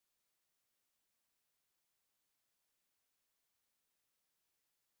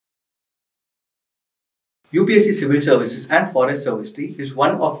UPSC Civil Services and Forest Servicery is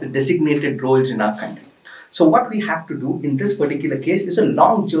one of the designated roles in our country. So what we have to do in this particular case is a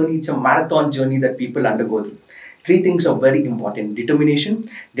long journey, it's a marathon journey that people undergo through. Three things are very important: determination,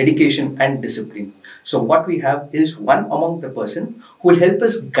 dedication and discipline. So what we have is one among the person who will help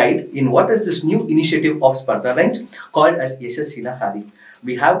us guide in what is this new initiative of Spardha Lines called as Yashassina Haadi.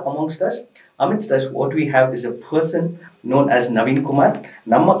 We have amongst us, what we have is a person known as Naveen Kumar.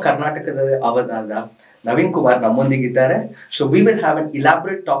 Namma Karnatakada avadada Naveen Kumar nammondigiddare. So we will have an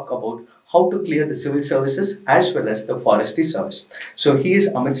elaborate talk about how to clear the civil services as well as the forestry service. So he is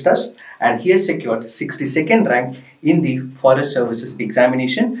amidst us and he has secured 62nd rank in the forest services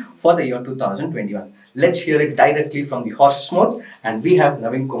examination for the year 2021. Let's hear it directly from the horse's mouth, and we have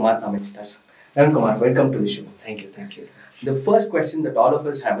Naveen Kumar amidst us. Naveen Kumar, welcome to the show. Thank you. The first question that all of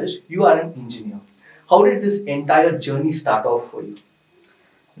us have is, you are an engineer. How did this entire journey start off for you?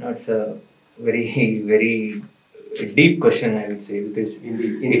 No, it's a very deep question, I would say, because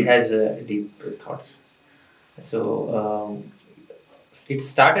Indeed. It has deep thoughts. So it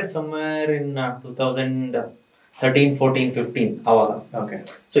started somewhere in 2013, 14, 15. Avaga. Okay.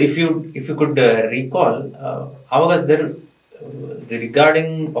 So if you could recall, Avaga there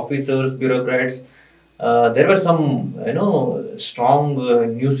regarding officers, bureaucrats, there were some strong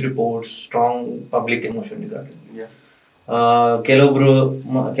news reports, strong public emotion regarding. Yeah. ಕೆಲವೊಬ್ಬರ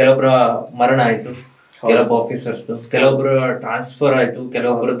ಮರಣ ಆಯ್ತು, ಕೆಲವೊಬ್ಬ officers, ಕೆಲವೊಬ್ಬರ transfer ಆಯ್ತು,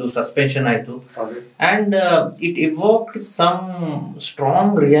 ಕೆಲವೊಬ್ಬರದ್ದು suspension ಆಯ್ತು, and it evoked some strong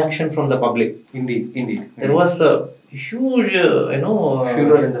reaction from the public. Indeed. There was a huge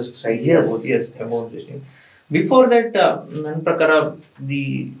furor in the society. Yes, about this thing. Before that, ನನ್ನ ಪ್ರಕಾರ the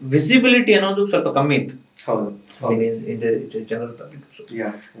visibility ಅನ್ನೋದು ಸ್ವಲ್ಪ ಕಮ್ಮಿ ಇತ್ತು. In the general public. So,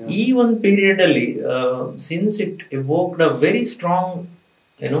 ಈ ಒಂದು period ಅಲ್ಲಿ since it evoked a very strong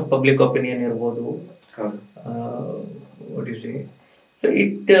public opinion ಇರ್ಬೋದು, what do you say, so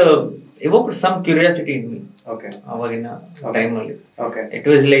it evoked some curiosity in me. ಅವಾಗಿನ ಟೈಮ್ ಅಲ್ಲಿ it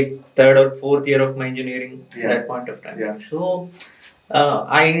was like third or fourth year of my engineering that point of time. So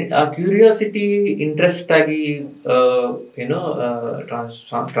curiosity interest ಆಗಿ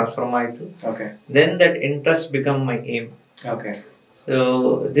transform ಆಯಿತು. Then that interest become my aim. So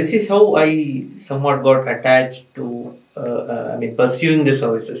this is how I somewhat got attached to pursuing the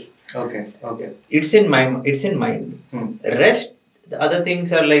services. It's in mind. Rest, the other things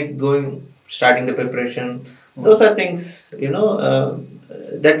are like starting the preparation. Those are things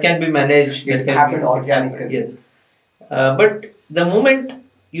that can be managed. It can happen organically. Yes, but the moment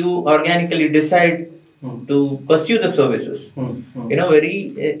you organically decide to pursue the services in a very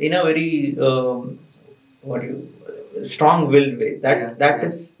strong-willed way, that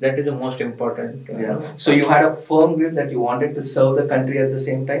is the most important. So you had a firm will that you wanted to serve the country at the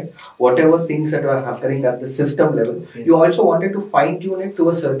same time. Whatever things that were happening at the system level, you also wanted to fine-tune it to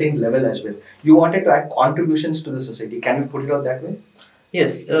a certain level as well. You wanted to add contributions to the society. Can you put it out that way?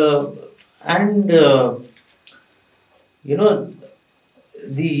 Yes, and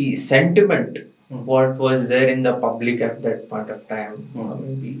the sentiment what was there in the public at that point of time,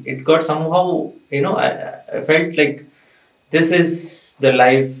 it got somehow, I felt like this is the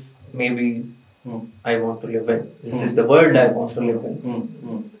life maybe I want to live in. This is the world I want to live in.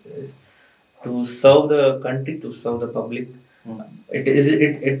 To serve the country, to serve the public.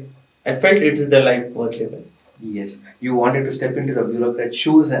 I felt it is the life worth living. Yes, you wanted to step into the bureaucrat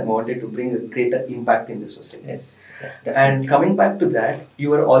shoes and wanted to bring a greater impact in the society. Yes, and coming back to that, you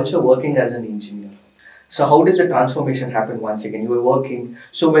were also working as an engineer. So how did the transformation happen once again? You were working,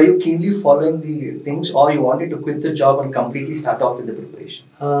 so were you keenly following the things, or you wanted to quit the job and completely start off with the preparation?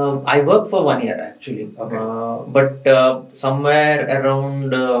 I worked for 1 year actually, but somewhere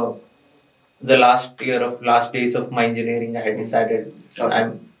around the last days of my engineering, I had decided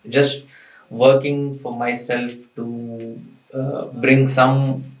I'm just working for myself to bring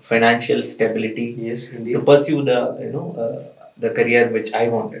some financial stability. Yes, indeed. To pursue the career which I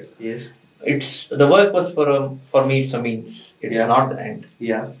wanted. Yes. The work was for me, it's a means. It's not the end.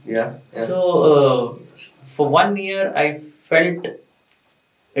 Yeah. So for 1 year I felt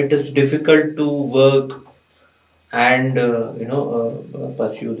it is difficult to work and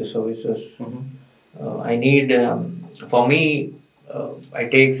pursue the services. I need for me, I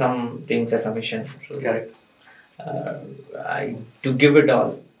take some things as a mission. So correct. To give it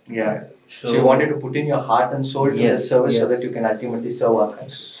all. So you wanted to put in your heart and soul to the service so that you can ultimately serve our country.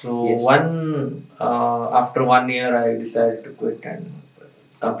 So after 1 year I decided to quit and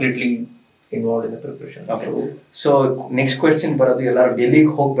completely involved in the preparation. Okay. So next question ಬರೋದು ಎಲ್ಲರೂ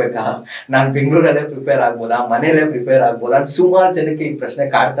ಡೆಲ್ಲಿಗೆ ಹೋಗ್ಬೇಕಾ, ನಾನು ಬೆಂಗಳೂರಲ್ಲೇ prepare ಆಗ್ಬೋದಾ, ಮನೇಲೇ prepare ಆಗ್ಬೋದಾ ಅಂತ ಸುಮಾರು ಜನಕ್ಕೆ ಈ ಪ್ರಶ್ನೆ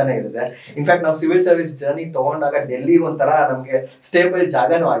ಕಾಡ್ತಾನೆ ಇರುತ್ತೆ. ಇನ್ಫ್ಯಾಕ್ಟ್ ನಾವು ಸಿವಿಲ್ ಸರ್ವಿಸ್ ಜರ್ನಿ ತಗೊಂಡಾಗ ಡೆಲ್ಲಿ ಒಂಥರ ನಮಗೆ ಸ್ಟೇಬಲ್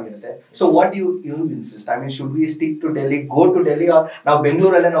ಜಾಗನೂ ಆಗಿರುತ್ತೆ. So what you insist, I mean should we stick to Delhi, go to Delhi, R ನಾವು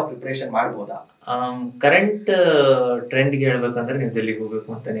ಬೆಂಗಳೂರಲ್ಲೇ ನಾವು ಪ್ರಿಪರೇಷನ್ ಮಾಡ್ಬೋದಾ? ಕರೆಂಟ್ ಟ್ರೆಂಡ್ಗೆ ಹೇಳ್ಬೇಕಂದ್ರೆ ನೀವು ಡೆಲ್ಲಿಗೆ ಹೋಗ್ಬೇಕು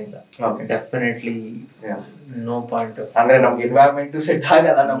ಅಂತಾನೆ ಇಲ್ಲ. ಡೆಫಿನೆಟ್ಲಿ ನೋ ಪಾಯಿಂಟ್ ಆಫ್, ಅಂದ್ರೆ ನಮ್ಗೆ ಎನ್ವೈರನ್ಮೆಂಟ್ ಸೆಟ್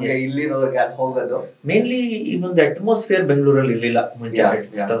ಆಗಲ್ಲ ನಮ್ಗೆ ಇಲ್ಲಿರೋರಿಗೆ ಅಲ್ಲಿ ಹೋಗೋದು. ಮೇನ್ಲಿ ಇವನ್ ದ ಅಟ್ಮಾಸ್ಫಿಯರ್ ಬೆಂಗಳೂರಲ್ಲಿ ಇರಲಿಲ್ಲ ಮುಂಚೆ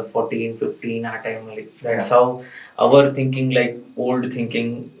 14-15 ಆ ಟೈಮಲ್ಲಿ. That's how our thinking, like old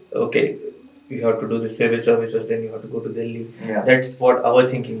thinking. Okay, you have to do the civil services, then you have to go to Delhi. That's what our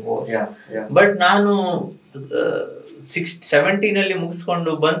thinking was. But ನಾನು 17 ಅಲ್ಲಿ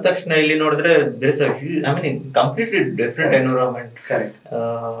ಮುಗಿಸ್ಕೊಂಡು ಬಂದ ತಕ್ಷಣ ಇಲ್ಲಿ ನೋಡಿದ್ರೆ there is a huge, I mean completely different environment.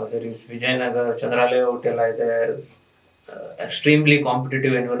 There is Vijayanagara, ಚಂದ್ರಾಲಯ hotel ಇದೆ, extremely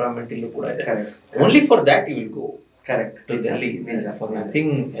competitive environment ಇಲ್ಲಿ ಕೂಡ ಇದೆ. Only for that you will go to Delhi, for nothing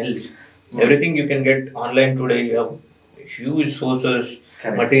else. Everything you can get online today. You have huge sources,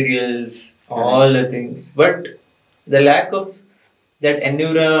 materials, all the things, but the lack of that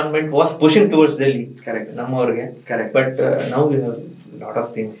environment was pushing towards Delhi. Namorge. But now we have a lot of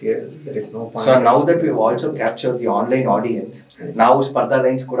things here. There is no point. So now that we've also captured the online audience, now Spardha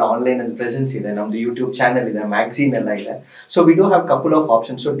Lines kuda online and presence ide, namdu YouTube channel ide, magazine ella ide. So we do have couple of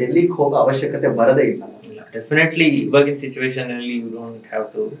options. So Delhi ge hoga avashyakate barade illa. Definitely, working situation only, you don't have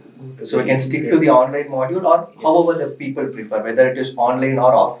to. So we can stick to the online module, or however the people prefer, whether it is online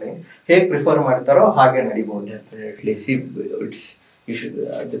or offline. Hey, prefer ಮಾಡ್ತಾರೋ ಹಾಗೆ ನಡಿಬಹುದು. Definitely. See, it's you should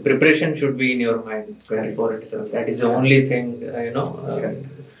the preparation should be in your mind 24/7. That is the only thing,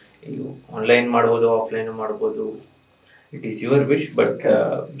 you online ಮಾಡಬಹುದು, offline ಮಾಡಬಹುದು. It is your wish, but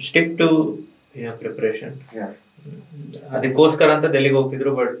stick to preparation. ಅದಕ್ಕೋಸ್ಕರ ಅಂತ ಡೆಲ್ಲಿಗೆ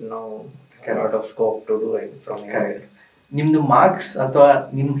ಹೋಗ್ತಿದ್ರು, but ನಾವು a lot of scope to do it from here. ನಿಮ್ದು marks ಅಥವಾ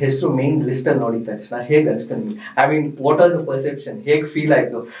ನಿಮ್ ಹೆಸರು ಮೇನ್ ಲಿಸ್ಟ್ ಅಲ್ಲಿ ನೋಡಿದ ತಕ್ಷಣ ಹೇಗೆ ಅನಿಸ್ತು ನಿಮ್ಗೆ? I mean what are the perception, ಹೇಗೆ ಫೀಲ್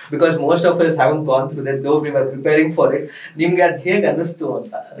ಆಯ್ತು? Because most of us haven gone through that, ದೋ we were preparing for it. ನಿಮ್ಗೆ ಅದು ಹೇಗೆ ಅನ್ನಿಸ್ತು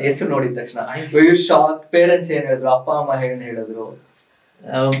ಅಂತ ಹೆಸರು ನೋಡಿದ ತಕ್ಷಣ? You shock? ಪೇರೆಂಟ್ಸ್ ಏನ್ ಹೇಳಿದ್ರು, ಅಪ್ಪ ಅಮ್ಮ ಏನ್ ಹೇಳಿದ್ರು?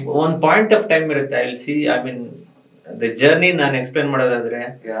 ಒಂದು ಪಾಯಿಂಟ್ ಆಫ್ ಟೈಮ್ ಇರುತ್ತೆ. I will see, I mean the journey ನಾನು ಎಕ್ಸ್ಪ್ಲೇನ್ ಮಾಡೋದಾದ್ರೆ,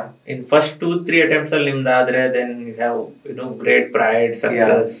 in first 2-3 attempts ಅಲ್ಲಿ ನಿಮ್ದಾದ್ರೆ, then you have great pride,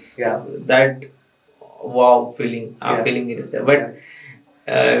 success, that wow feeling, ಆ feeling ಇರುತ್ತೆ. But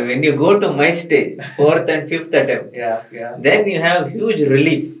when you go to my stage, 4th and 5th attempt, then you have huge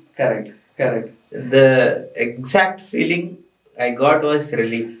relief. Correct. The exact feeling I got was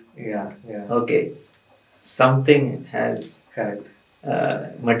relief. Okay, something has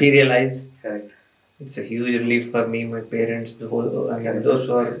materialized. It's a huge relief for me, my parents, the whole, those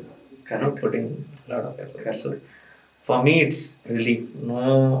who are putting a lot of effort. So for me, it's relief. No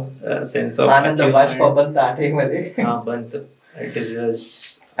sense of Ananda Bashpa banta aa time alli. Bantu. It is just,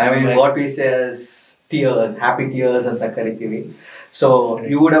 I mean, what we say is tears, happy tears anta karitivi. So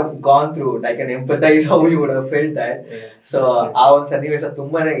you would have gone through it. I can empathize how you would have felt that. So ಆ ಒಂದು ಸನ್ನಿವೇಶ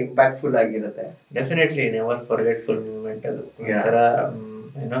ತುಂಬಾನೇ impactful ಆಗಿರುತ್ತೆ. Definitely never forgetful moment ಅದು. ಒಂಥರ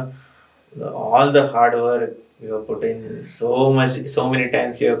all the hard work you have put in, so many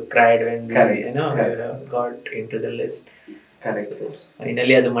times you have cried when you have got into the list.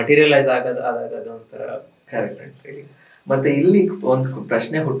 Finally ಅದು materialize ಆದಾಗ ಒಂಥರ different feeling. ಮತ್ತೆ ಇಲ್ಲಿ ಒಂದು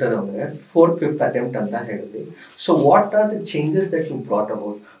ಪ್ರಶ್ನೆ ಹುಟ್ಟೋದು ಅಂದ್ರೆ 4th 5th ಅಟೆಂಪ್ಟ್ ಅಂತ ಹೇಳಿದ್ವಿ. So what are the changes that you brought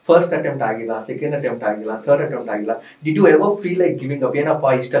about? First attempt ಆಗಿಲ್ಲ, ಸೆಕೆಂಡ್ ಅಟೆಂಪ್ಟ್ ಆಗಿಲ್ಲ, ಥರ್ಡ್ ಅಟೆಂಪ್ಟ್ ಆಗಿಲ್ಲ. Did you ever feel like giving up?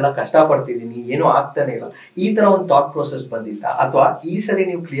 ಏನಪ್ಪ ಇಷ್ಟೆಲ್ಲ ಕಷ್ಟ ಪಡ್ತಿದ್ದೀನಿ, ಏನೂ ಆಗ್ತಾನೆ ಇಲ್ಲ, ಈ ತರ ಒಂದು ಥಾಟ್ ಪ್ರೋಸೆಸ್ ಬಂದಿತ್ತ? ಅಥವಾ ಈ ಸರಿ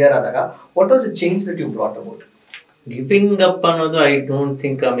ನೀವು ಕ್ಲಿಯರ್ ಆದಾಗ what was the change that you brought about? Giving up ಅನ್ನೋದು I don't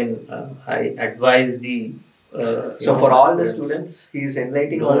think, I mean I advice the so for all the students, he is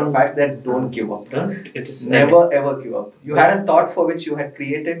enlightening on the fact that don't give up. Never ever give up. You had a thought for which you had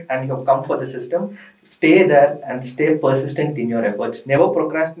created and you have come for the system. Stay there and stay persistent in your efforts. Never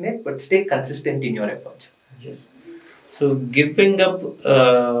procrastinate, but stay consistent in your efforts. Yes. So giving up,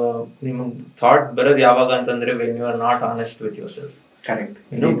 thought barad yavaga antandre when you are not honest with yourself. Correct.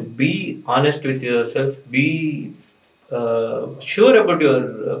 Be honest with yourself. Be sure about your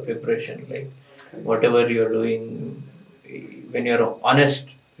preparation. Like whatever you are doing, when you are honest,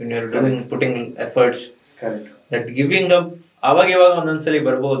 when you are doing, putting efforts, that giving up aವಾಗ ಇವಾಗ ಒಂದೊಂದ್ಸಲಿ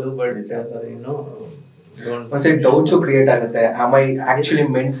ಬರ್ಬೋದು, but ಒಂದ್ಸಲಿ doubts create ಆಗುತ್ತೆ. am I actually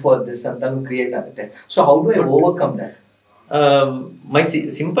meant for this ಅಂತ create ಆಗುತ್ತೆ. So how do I overcome that? My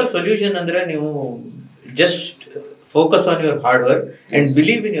simple solution ಅಂದ್ರೆ ನೀವು just focus on your hard work and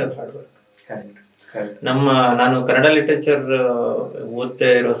believe in your hard work. ನಾನು Kannada literature ಓದ್ತಾ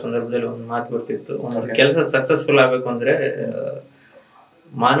ಇರೋ ಸಂದರ್ಭದಲ್ಲಿ ಒಂದು ಮಾತು ಬರ್ತಿತ್ತು, ಒಂದು ಕೆಲಸ ಸಕ್ಸಸ್ಫುಲ್ ಆಗ್ಬೇಕು ಅಂದ್ರೆ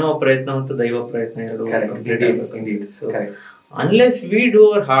ಮಾನವ ಪ್ರಯತ್ನ ಮತ್ತು ದೈವ ಪ್ರಯತ್ನ ಎರಡು ಕಂಪ್ಲೀಟ್ ಆಗಬೇಕು. So unless we do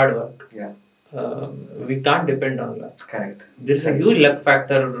our hard work, we can't depend on luck. Correct. There's a huge luck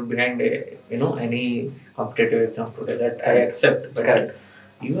factor behind any competitive exam today that I accept. But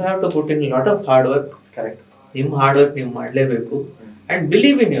you have to put in a lot of hard work. Correct. ನಿಮ್ಮ hard work ನೀವು ಮಾಡಲೇಬೇಕು and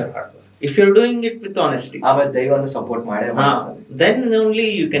believe in your hard work. If you're doing it with honesty, ಆಮೇಲೆ ದೈವವನ್ನು support ಮಾಡೇ then only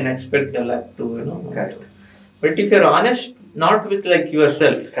you can expect the luck to Correct. But if you're honest, not with like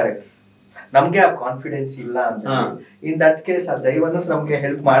yourself. Correct. ನಮ್ಗೆ ಆ confidence ಇಲ್ಲ ಅಂತ in that case ಆ ದೈವನು ನಮ್ಗೆ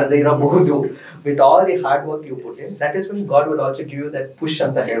help ಮಾಡದೇ ಇರಬಹುದು. With all the hard work you put in, that is when God will also give you that push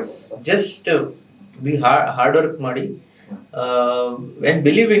ಅಂತ ಹೇಳ್ಬೋದು. Just be hard work ಮಾಡಿ and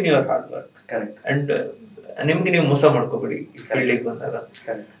believe in your hard work. Correct. And ನಿಮ್ಗೆ ನೀವು ಮೋಸ ಮಾಡ್ಕೋಬೇಡಿ ಫೀಲ್ಡಿಗೆ ಬಂದಾಗ.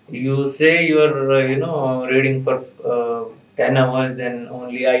 You say you are reading for 10 hours, then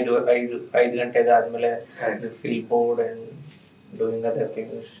only 5 ಗಂಟೆಗೆ ಆದ್ಮೇಲೆ you feel bored and doing other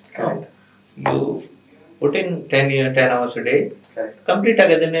things. Correct. You put in 10 hours a day. Complete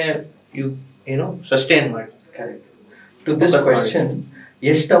ಆಗೋದನ್ನೇ sustain ಮಾಡಿ. Correct. To this question,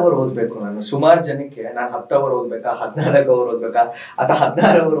 ಎಷ್ಟು hour ಓದ್ಬೇಕು ನಾನು? ಸುಮಾರು ಜನಕ್ಕೆ ನಾನು 10 ಅವರ್ ಓದ್ಬೇಕಾ, 14 ಅವರ್ ಓದ್ಬೇಕಾ, ಅಥವಾ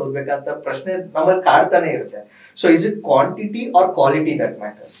 16 ಅವರ್ ಓದ್ಬೇಕಾ ಅಂತ ಪ್ರಶ್ನೆ ನಮ್ಮಲ್ಲಿ ಕಾಡ್ತಾನೆ ಇರುತ್ತೆ. So is it quantity R quality that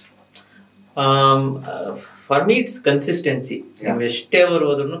matters? For me it's consistency. ನೀವು ಎಷ್ಟೇ ಅವರ್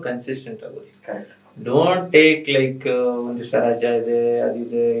ಓದ್ರೂ ಕನ್ಸಿಸ್ಟೆಂಟ್ ಆಗೋದು. ಡೋಂಟ್ ಟೇಕ್ ಲೈಕ್ ಒಂದು ದಿವಸ ರಜಾ ಇದೆ,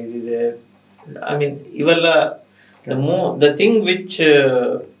 ಅದಿದೆ, ಇದಿದೆ. ಐ ಮೀನ್ ಇವೆಲ್ಲ the thing which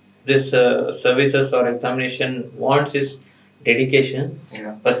this services or examination wants is dedication,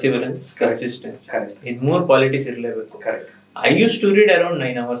 perseverance, consistency. It more qualities ಇರಲೇಬೇಕು. I used to read around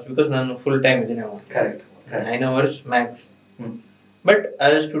 9 hours because ನಾನು full time ಇದನ್ನೇ ಮಾಡ್ತೀನಿ. 9 hours max. But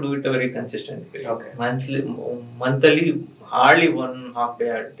I used to do it a very consistent way. Monthly hardly 1.5 day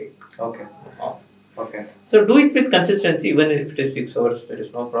I'll take. So do it with consistency. Even if it is 6 hours, there is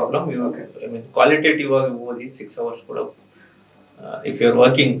no problem. I mean, qualitative ಓದಿ 6 hours ಕೂಡ. If you're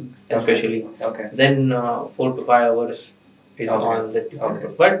working especially, then 4 to 5 hours is all that you can do.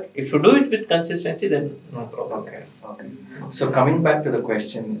 But if you do it with consistency, then no problem. So coming back to the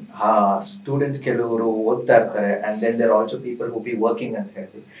question, students ಕೆಲವರು ಓದ್ತಾ ಇರ್ತಾರೆ and then there are also people who be working ಅಂತ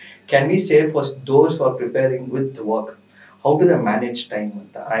ಹೇಳಿ. Can we say for those who are preparing with work, how do they manage time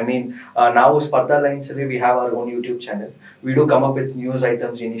ಅಂತ? I mean, ನಾವು Spardha Lines ಅಲ್ಲಿ we have our own YouTube channel. We do come up with news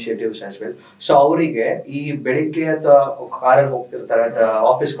items, initiatives as well. So ಅವರಿಗೆ ಈ ಬೆಳಿಗ್ಗೆ ಅಥವಾ ಕಾರಲ್ಲಿ ಹೋಗ್ತಿರ್ತಾರೆ ಅಥವಾ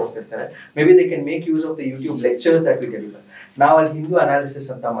ಆಫೀಸ್ಗೆ ಹೋಗ್ತಿರ್ತಾರೆ, maybe they can make use of the YouTube lectures that we deliver. ನಾವು ಅಲ್ಲಿ ಹಿಂದೂ ಅನಾಲಿಸಿಸ್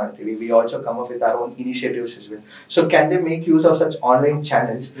ಅಂತ ಮಾಡ್ತೀವಿ. We also come up with our own initiatives as well. So can they make use of such online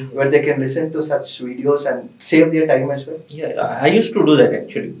channels where they can listen to such videos and save their time as well? Yeah, I used to do that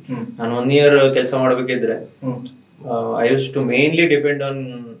actually. ನಾನು 1 year ಕೆಲಸ ಮಾಡಬೇಕಿದ್ರೆ I used to mainly depend on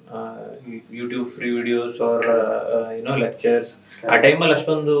YouTube free videos or lectures. ಆ ಟೈಮಲ್ಲಿ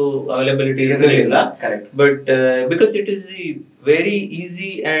ಅಷ್ಟೊಂದು availability ಇರಲಿಲ್ಲ. But because it is very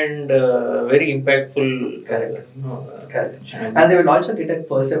easy and very impactful. And they will also get a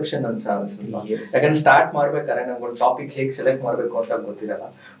perception on sounds. I can start ಮಾಡ್ಬೇಕಾದ್ರೆ ನಂಗೆ ಒಂದು topic ಹೇಗೆ select ಮಾಡಬೇಕು ಅಂತ ಗೊತ್ತಿರಲ್ಲ.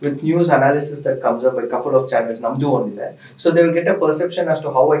 With news analysis that comes up by a couple of channels, ನಮ್ದು ಒಂದಿದೆ. So they will get a perception as to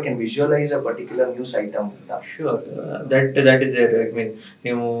how I can visualize a particular news item. Sure, that is there. I mean,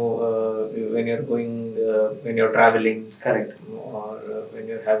 when you're going, when you're traveling, correct, or when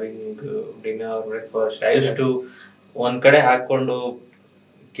you're having dinner or breakfast, I used to ಒಂದ್ ಕಡೆ ಹಾಕೊಂಡು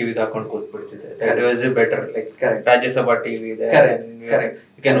ಕಿವಿಗೆ ಹಾಕೊಂಡು ಕೂತ್ಬಿಡ್ತಿದ್ದೆ. That was better. Like Rajya Sabha TV ಇದೆ. Correct.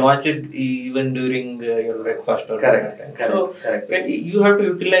 You can watch it even during your breakfast or correct. So when you have to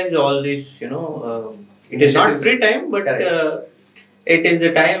utilize all this, it is not free time, but it is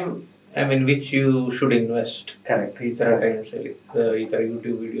the time, I mean, which you should invest. Correct. ಈ ತರ times ಅಲ್ಲಿ ಈ ತರ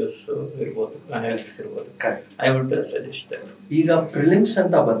YouTube videos ಇರ್ಬೋದು, analysis ಇರ್ಬೋದು. I would suggest that. ಈಗ prelims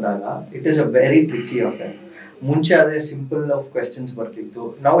ಅಂತ ಬಂದಾಗ it is a very tricky affair. ಮುಂಚೆ ಆದ್ರೆ ಸಿಂಪಲ್ ಆಫ್ ಕ್ವೆಶ್ಚನ್ಸ್ ಬರ್ತಿತ್ತು.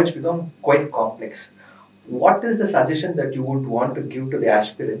 Now it's become quite complex. What is the suggestion that you would want to give to the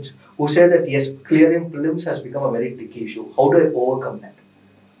aspirants who say that yes, clearing prelims has become a very tricky issue? How do I overcome that?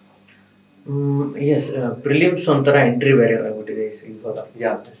 Yes, prelims ಒಂಥರ entry barrier ಆಗ್ಬಿಟ್ಟಿದೆ ಇವಾಗ.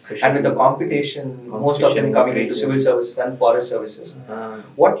 And with the competition, most of them coming into civil services and forest services.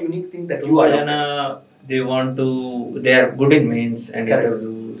 What unique thing that you are? They are good in mains and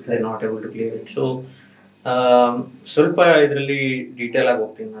interview, they are not able to clear it. So ಸ್ವಲ್ಪ ಇದರಲ್ಲಿ detail ಆಗಿ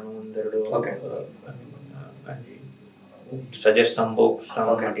ಹೋಗ್ತೀನಿ ನಾನು. ಒಂದೆರಡು suggest some books, some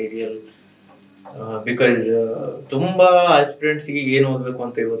material, because ತುಂಬಾ aspirants ಗೆ ಏನು ಓದಬೇಕು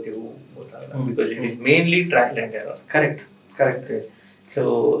ಅಂತ ಇವತ್ತಿಗೂ ಗೊತ್ತಾಗಲ್ಲ. Because it is mainly trial and error. Correct. So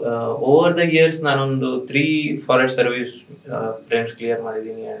over the years ನಾನೊಂದು 3 ಫಾರೆಸ್ಟ್ ಸರ್ವಿಸ್ ಪ್ರಿಲಿಮ್ಸ್ ಕ್ಲಿಯರ್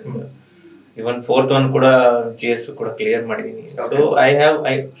ಮಾಡಿದ್ದೀನಿ. And even fourth one kuda GS kuda clear madidini. So I have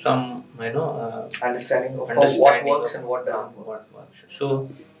some understanding of what works and what doesn't work. So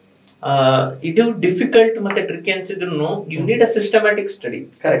ಇದು difficult ಮತ್ತೆ tricky ಅನ್ಸಿದ್ರು you need a systematic study.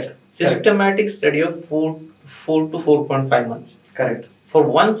 Correct. Systematic study of 4 to 4.5 months. Correct. For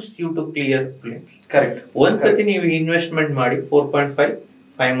once you to clear prelims. Correct. ಒಂದ್ಸತಿ ನೀವು investment ಮಾಡಿ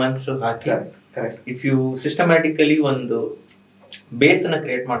 4.5 months hockey. Correct. If you systematically ಒಂದು base ಅನ್ನ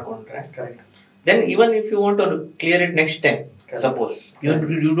create ಮಾಡ್ಕೊಂಡ್ರೆ, then even if you want to clear it next time, suppose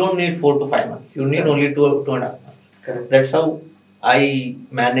you don't need 4 to 5 months, you need only 2.5 months. That's how I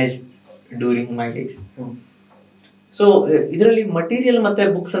manage during my days. So ಇದರಲ್ಲಿ material ಮತ್ತೆ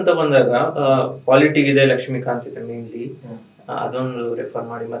books ಅಂತ ಬಂದಾಗ politic ಇದೆ, ಲಕ್ಷ್ಮೀಕಾಂತ್ ಇದೆ mainly, ಅದೊಂದು refer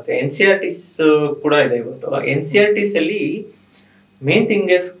ಮಾಡಿ. ಮತ್ತೆ NCERTs ಕೂಡ ಇದೆ. ಇವತ್ತು NCERTs ಅಲ್ಲಿ main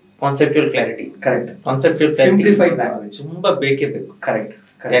thing is conceptual clarity. Correct. Conceptual simplified language ತುಂಬಾ ಬೇಕೇ ಬೇಕು. ಕರೆಕ್ಟ್.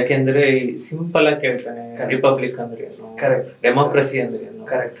 ಯಾಕೆಂದ್ರೆ ಸಿಂಪಲ್ ಆಗಿ ಕೇಳ್ತಾನೆ, ರಿಪಬ್ಲಿಕ್ ಅಂದ್ರೆ ಏನು, ಡೆಮೋಕ್ರಸಿ ಅಂದ್ರೆ ಏನು.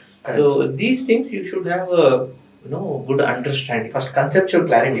 Correct. So these things you should have good understanding. First conceptual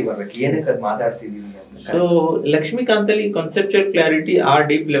clarity ಬರಬೇಕು, ಏನಕ್ಕೆ ಅದು ಮಾತಾಡ್ತಿದೀವಿ. ಸೊ ಲಕ್ಷ್ಮೀಕಾಂತ್ ಅಲ್ಲಿ ಕಾನ್ಸೆಪ್ಚುಯಲ್ ಕ್ಲಾರಿಟಿ ಆ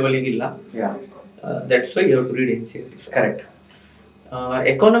ಡೀಪ್ ಲೆವೆಲ್ ಇಲ್ಲ. That's why you have to read NCERTs. Correct.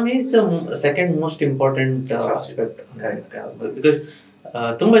 Economy is the second most important aspect. Because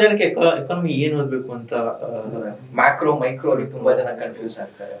ತುಂಬಾ ಜನಕ್ಕೆ economy ಏನು ಓದಬೇಕು ಅಂತ, ಮ್ಯಾಕ್ರೋ ಮೈಕ್ರೋ ಅಲ್ಲಿ ತುಂಬಾ ಜನ ಕನ್ಫ್ಯೂಸ್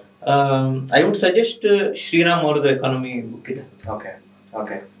ಆಗ್ತಾರೆ. ಐ ವುಡ್ ಸಜೆಸ್ಟ್ ಶ್ರೀರಾಮ್ ಅವರದ್ದು ಎಕಾನಮಿ ಬುಕ್ ಇದೆ. Okay.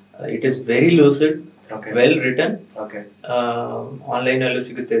 Okay. It is very lucid, well return. Okay. Online ಅಲ್ಲೂ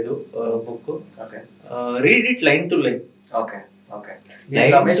ಸಿಗುತ್ತೆ ಇದು book. Okay. Read it line to line. Okay. Okay. Is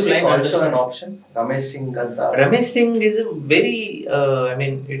Ramesh Singh also an option? Ramesh Singh Ganta. Ramesh Singh is a very, I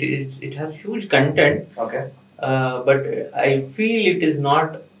mean, it has huge content. Okay. But I feel it is not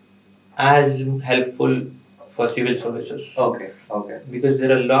as helpful for civil services. Okay. Okay. Because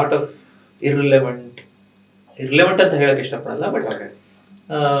there are a lot of irrelevant ಅಂತ ಹೇಳಕ್ ಇಷ್ಟಪಡಲ್ಲ, but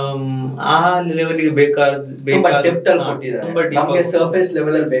ಆ ಲೆವೆಲ್ಗೆ ಬೇಕಾದ depth ಅಲ್ಲಿ ಕೊಟ್ಟಿದ್ದಾರೆ. ನಮಗೆ surface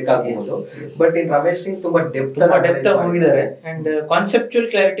level ಅಲ್ಲಿ ಬೇಕಾಗಬಹುದು, ಬಟ್ ಇನ್ ರಮೇಶ್ ಸಿಂಗ್ ತುಂಬಾ ಡೆಪ್ತ್ ಹೋಗಿದ್ದಾರೆ. And conceptual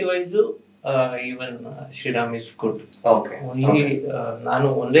clarity wise even Shriram is good. Only ನಾನು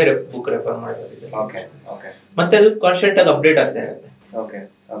ಒಂದೇ ಬುಕ್ ರೆಫರ್ ಮಾಡಿದ್ದೆ. ಮತ್ತೆ ಅದು ಕಾನ್ಸ್ಟೆಂಟ್ ಆಗಿ ಅಪ್ಡೇಟ್ ಆಗ್ತಾ ಇರುತ್ತೆ.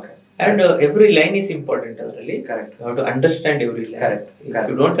 And every line is important ಅದರಲ್ಲಿ. You have to understand every line. If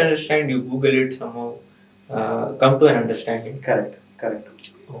you don't understand, you Google it, somehow come to an understanding. Correct.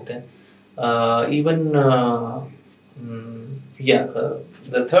 Okay. Even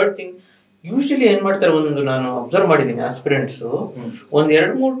the third thing, usually ಏನ್ ಮಾಡ್ತಾರೆ, ಒಂದು ನಾನು observe ಮಾಡಿದೀನಿ, aspirants ಒಂದ್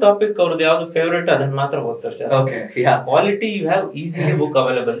 2-3 topic ಅವ್ರದ್ದು ಯಾವ್ದು favourite ಅದನ್ನ ಮಾತ್ರ ಓದ್ತಾರೆ. Polity you have easily book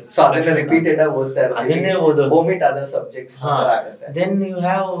available, ಅದನ್ನೇ ಓದೋದು. Then you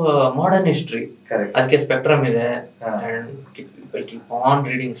have modern history, ಅದಕ್ಕೆ ಸ್ಪೆಕ್ಟ್ರಮ್ ಇದೆ, and people keep on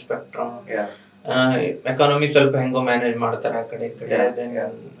reading spectrum. Economy ಸ್ವಲ್ಪ ಹೆಂಗೋ ಮ್ಯಾನೇಜ್ ಮಾಡ್ತಾರೆ ಆ ಕಡೆ ಈ ಕಡೆ, then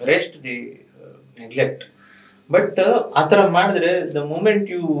rest the neglect. But ಆ ಥರ ಮಾಡಿದ್ರೆ the moment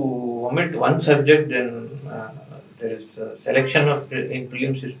you omit one subject, then there is selection of in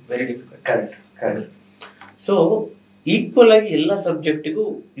prelims is very difficult. Correct. So equal ಆಗಿ ಎಲ್ಲ ಸಬ್ಜೆಕ್ಟಿಗೂ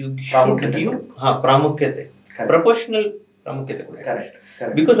you should give ಪ್ರಾಮುಖ್ಯತೆ, ಪ್ರಪೋರ್ಷನಲ್ ಪ್ರಾಮುಖ್ಯತೆ ಕೊಡಿ.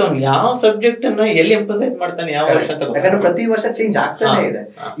 ಬಿಕಾಸ್ ಅವ್ನು ಯಾವ ಸಬ್ಜೆಕ್ಟ್ ಅನ್ನ ಎಲ್ಲಿ ಎಂಫಸೈಸ್ ಮಾಡ್ತಾನೆ ಯಾವ ವರ್ಷ ಅಂತ. ಯಾಕಂದ್ರೆ ಪ್ರತಿ ವರ್ಷ ಚೇಂಜ್ ಆಗ್ತಾನೆ ಇದೆ.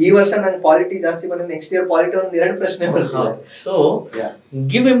 ಈ ವರ್ಷ ನಂಗೆ ಪಾಲಿಟಿ ಜಾಸ್ತಿ ಬಂದ್ರೆ ನೆಕ್ಸ್ಟ್ ಇಯರ್ ಪಾಲಿಟಿ ಒಂದು 2 ಪ್ರಶ್ನೆ ಬರ್ತದೆ. So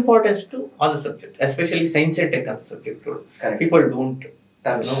give importance to all the subject, especially science and tech ಅಂತ ಸಬ್ಜೆಕ್ಟ್ಗಳು people don't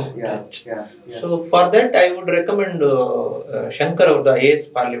touch. So for that I would recommend Shankar of the IAS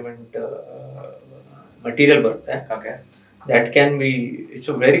Parliament material ಬರುತ್ತೆ. That can be, it's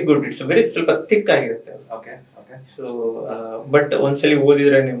a very good, it's a very ಸ್ವಲ್ಪ thick ಆಗಿರುತ್ತೆ. So but ಒಂದ್ಸಲಿ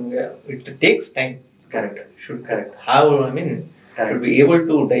ಓದಿದ್ರೆ ನಿಮ್ಗೆ it takes time. Should how, I mean, should be able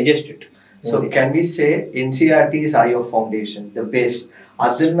to digest it. So can we say NCERTs are your foundation, the base,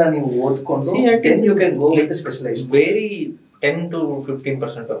 ಅದನ್ನ ನೀವು ಓದ್ಕೊಂಡು then you can go with the specialized very 10 to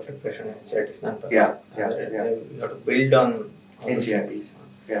 15% of preparation in NCERTs. You have to build on NCERTs.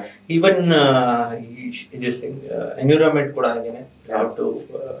 Even this environment ಕೂಡ ಹಾಗೇನೆ, you have to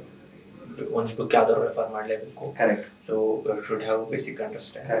ಒಂದು book ಯಾವ್ದಾದ್ರು refer ಮಾಡಲೇಬೇಕು. So you should have basic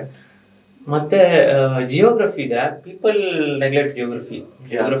understanding. ಮತ್ತೆ geography ಇದೆ, people neglect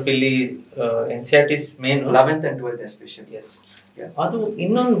ಜಿಯೋಗ್ರಫಿಲಿ NCERTs main 11th and 12th especially. Yes. ಅದು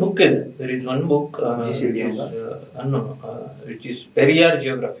ಇನ್ನೊಂದು book ಇದೆ, there is one book which is Periyar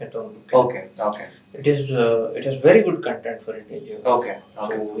Geography ಅಂತ ಒಂದು book. It has very good content for Indian geography.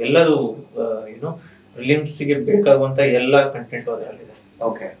 So ಎಲ್ಲದು prelims ಗೆ ಬೇಕಾಗುವಂತ ಎಲ್ಲ content ಅದರಲ್ಲಿದೆ.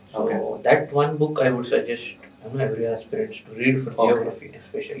 So that one book I would suggest every aspirant to read for geography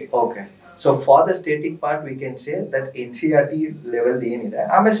especially. Okay. So for the static part, we can say that NCERT level ಏನಿದೆ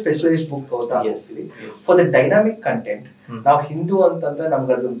ಆಮೇಲೆ specialised book ಓದ್ತಾ ಹೋಗ್ತೀವಿ. For the dynamic content ನಾವು ಹಿಂದೂ ಅಂತಂದ್ರೆ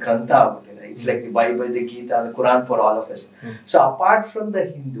ನಮ್ಗೆ ಅದೊಂದು ಗ್ರಂಥ ಆಗ್ಬಿಟ್ಟಿದೆ. It's like the Bible, the Geetha, the Quran for all of us. So apart from the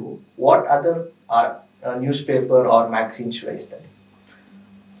Hindu, what other R news paper R magazine should I study?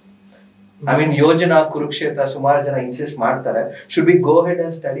 I mean, ಯೋಜನಾ, ಕುರುಕ್ಷೇತ್ರ, ಸುಮಾರು ಜನ ಇನ್ಸಿಸ್ಟ್ ಮಾಡ್ತಾರೆ. Should we go ahead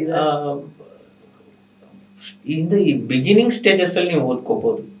and study that? In the beginning stages ಅಲ್ಲಿ ನೀವು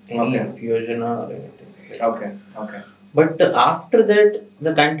ಓದ್ಕೋಬಹುದು ಯೋಜನಾ. Okay. But after that,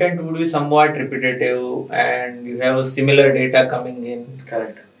 the content would be somewhat repetitive and you have a similar data coming in.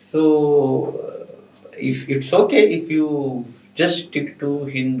 Correct. So, if it's okay if you just stick to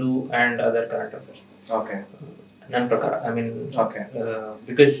Hindu and other current affairs. Okay. Nan prakara. I mean, okay.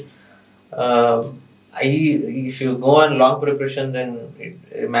 Because if you go on long preparation, then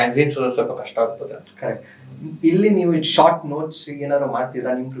magazines will ಸ್ವಲ್ಪ ಕಷ್ಟ ಆಗ್ತದೆ. Correct. ಇಲ್ಲಿ ನೀವು short notes ಏನಾದ್ರು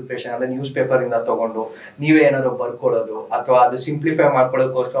ಮಾಡ್ತೀರಾ ನಿಮ್ಮ preparation? ಅಂದ್ರೆ news paper ಇಂದ ತಗೊಂಡು ನೀವೇ ಏನಾದ್ರು ಬರ್ಕೊಳ್ಳೋದು ಅಥವಾ ಅದು ಸಿಂಪ್ಲಿಫೈ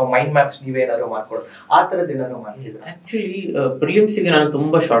ಮಾಡ್ಕೊಳ್ಳೋದಕ್ಕೋಸ್ಕರ ಮೈಂಡ್ ಮ್ಯಾಪ್ಸ್ ನೀವೇ ಏನಾದ್ರು ಮಾಡ್ಕೊಳ್ಳೋದು, ಆ ತರದ್ ಏನಾದ್ರು ಮಾಡ್ತಿದ್ರಾ? ಆಕ್ಚುಲಿ ಪ್ರಿಲಿಮ್ಸ್ ಗೆ ನಾನು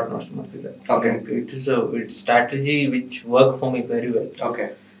ತುಂಬಾ ಶಾರ್ಟ್ ನೋಟ್ಸ್ ಮಾಡ್ತಿದ್ದೆ. Okay. It's strategy which work for me very well. Okay.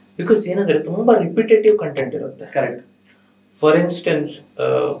 Because ಏನಂದ್ರೆ ತುಂಬಾ ರಿಪಿಟೇಟಿವ್ ಕಂಟೆಂಟ್ ಇರುತ್ತೆ. Correct. For instance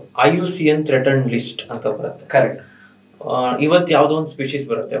IUCN threatened list ಅಂತ ಬರುತ್ತೆ. ಕರೆಕ್ಟ್. ಇವತ್ತು ಯಾವುದೋ ಒಂದು ಸ್ಪೀಶೀಸ್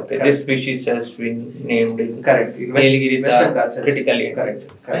ಬರುತ್ತೆ. Okay, this species has been named in Nilgiri critically. Correct.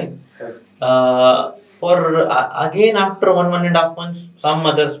 For again after 1.5 months some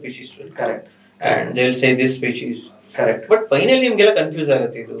other species will. Correct. And they will say this species. Correct. But finally ನಿಮಗೆಲ್ಲ confuse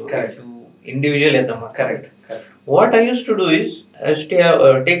ಆಗುತ್ತೆ ಇದು individual ಎದ್ದಮ್ಮ. Correct. What I used to do is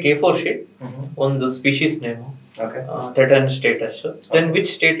take A4 sheet, ಒಂದು species name, threatened status, then which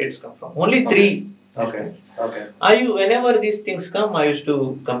state it's come from. Only 3. Okay. Whenever these things come, I used to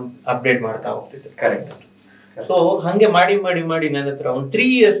update ಮಾಡ್ತಾ ಹೋಗ್ತಿದ್ದೆ. Correct. So ಹಂಗೆ ಮಾಡಿ ನನ್ನ ಹತ್ರ ಒಂದು 3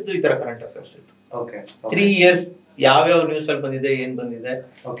 years ಈ ತರ ಕರೆಂಟ್ ಅಫೇರ್ಸ್ ಇತ್ತು. Okay. 3 years ಯಾವ್ಯಾವ ನ್ಯೂಸ್ ಅಲ್ಲಿ ಬಂದಿದೆ, ಏನ್ ಬಂದಿದೆ,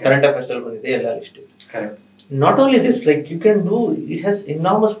 ಕರೆಂಟ್ ಅಫೇರ್ಸ್ ಅಲ್ಲಿ ಬಂದಿದೆ, ಎಲ್ಲ ಲಿಸ್ಟ್ ಇತ್ತು. Correct. Not only this, like you can do, it has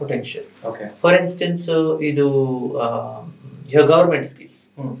enormous potential. Okay. For instance, idu your government schemes.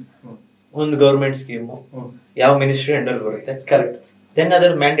 ಒಂದು ಗವರ್ಮೆಂಟ್ ಸ್ಕೀಮ್ ಯಾವ ಮಿನಿಸ್ಟ್ರಿ ಅಂಡರ್ ಬರುತ್ತೆ. ಕರೆಕ್ಟ್. ದೆನ್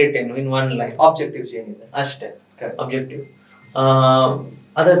ಅದರ ಮ್ಯಾಂಡೇಟ್ ಏನು, ಇನ್ ಒನ್ ಲೈನ್ ಆಬ್ಜೆಕ್ಟಿವ್ಸ್ ಏನಿದೆ ಅಷ್ಟೇ. Objective.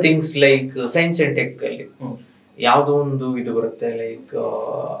 Other things like science and tech ಅಲ್ಲಿ ಯಾವ್ದೋ ಒಂದು ಇದು ಬರುತ್ತೆ, ಲೈಕ್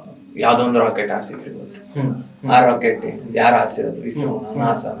ಯಾವ್ದೋ ಒಂದು ರಾಕೆಟ್ ಹಾರಿಸಿದ್ರಿ ಗೊತ್ತು, ಆ ರಾಕೆಟ್ ಯಾರು ಹಾರಿಸಿರೋದು, ಇಸ್ರೋನ,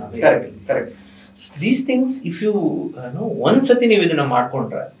 ನಾಸಾನ. Correct. These things, if you know, ಒಂದ್ಸತಿ ನೀವು ಇದನ್ನ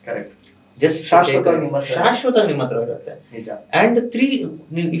ಮಾಡ್ಕೊಂಡ್ರೆ ಕರೆಕ್ಟ್ ಜಸ್ಟ್ ಶಾಶ್ವತವಾಗಿ ನಿಮ್ಮ ಹತ್ರ ಇರುತ್ತೆ. ಅಂಡ್ 3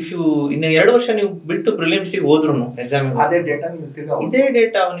 ಇಫ್ ಯು ಇನ್ನು 2 ವರ್ಷ ನೀವು ಬಿಟ್ಟು ಪ್ರಿಲಿಮ್ಸ್ ಹೋದ್ರು ಎಕ್ಸಾಮ್ ಇದೇ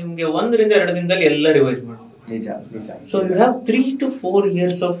ಡೇಟಾ ನಿಮ್ಗೆ 1 ರಿಂದ 2 ದಿನದಲ್ಲಿ ಎಲ್ಲ ರಿವೈಸ್ ಮಾಡಬಹುದು. So you have 3 to 4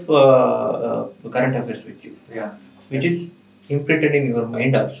 years of current affairs with you, which is ಇಂಪ್ರಿಂಟೆಡ್ in your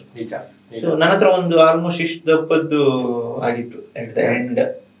mind also. So ನನ್ನ ಹತ್ರ ಒಂದು ಆಲ್ಮೋಸ್ಟ್ ಇಷ್ಟು ದಪ್ಪದ್ದು ಆಗಿತ್ತು at the end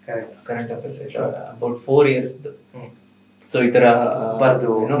current affairs, about 4 years. So ಈ ತರ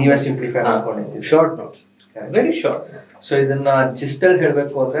ನೀವೇ ಸಿಂಪ್ಲಿಫೈ ಮಾಡ್ಕೊಂಡಿದ್ದೀವಿ, short notes, very short. So ಇದನ್ನ ಜಿಸ್ಟಲ್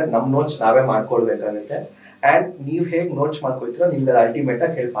ಹೇಳ್ಬೇಕು ಅಂದ್ರೆ ನಮ್ ನೋಟ್ಸ್ ನಾವೇ ಮಾಡ್ಕೊಳ್ಬೇಕಾಗುತ್ತೆ. ಅಂಡ್ ನೀವ್ ಹೇಗ್ ನೋಟ್ಸ್ ಮಾಡ್ಕೊಳ್ತೀರೋ ನಿಮ್ಗೆ ಅಲ್ಟಿಮೇಟ್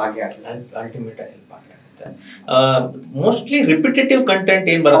ಆಗಿ ಹೆಲ್ಪ್ ಆಗೇ ಆಗುತ್ತೆ. ಮೋಸ್ಟ್ಲಿ ರಿಪಿಟೇಟಿವ್ ಕಂಟೆಂಟ್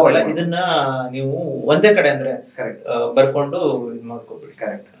ಏನ್ ಬರೋಲ್ಲ, ಇದನ್ನ ನೀವು ಒಂದೇ ಕಡೆ ಅಂದ್ರೆ ಬರ್ಕೊಂಡು ಇದು ಮಾಡ್ಕೋಬಿಡಿ.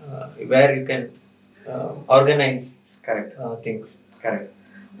 Correct. Where you can organise correct things. Correct.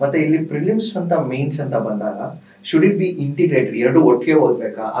 ಮತ್ತೆ ಇಲ್ಲಿ ಪ್ರಿಲಿಮ್ಸ್ ಅಂತ ಮೇನ್ಸ್ ಅಂತ ಬಂದಾಗ ಶುಡ್ ಇಟ್ ಬಿ ಇಂಟಿಗ್ರೇಟೆಡ್? ಎರಡು ಒಟ್ಟಿಗೆ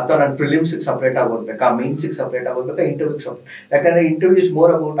ಓದ್ಬೇಕಾ ಅಥವಾ ನಾನು ಪ್ರಿಲಿಮ್ಸ್ ಸಪರೇಟ್ ಆಗಿ ಓದ್ಬೇಕಾ, ಮೇನ್ಸ್ ಸಪರೇಟ್ ಆಗಿ ಓದ್ಬೇಕಾ, ಇಂಟರ್ವ್ಯೂ ಸಪರೇಟ್? ಯಾಕಂದ್ರೆ interview is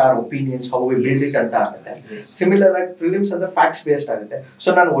more about our opinions, how we build it ಅಂತ ಆಗುತ್ತೆ. ಸಿಮಿಲರ್ ಆಗಿ ಪ್ರಿಲಿಮ್ಸ್ ಅಂದ್ರೆ ಫ್ಯಾಕ್ಟ್ಸ್ ಬೇಸ್ಡ್ ಆಗುತ್ತೆ. ಸೊ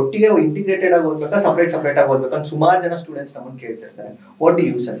ನಾನು ಒಟ್ಟಿಗೆ ಇಂಟಿಗ್ರೇಟೆಡ್ ಆಗಿ ಓದ್ಬೇಕಾ, ಸಪರೇಟ್ ಆಗಿ ಓದ್ಬೇಕಾ ಅಂತ ಸುಮಾರು ಜನ ಸ್ಟೂಡೆಂಟ್ಸ್ ನಮ್ಮನ್ನು ಕೇಳ್ತಿರ್ತಾರೆ. What do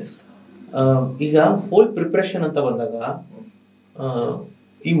you suggest? ಈಗ ಹೋಲ್ ಪ್ರಿಪರೇಷನ್ ಅಂತ ಬಂದಾಗ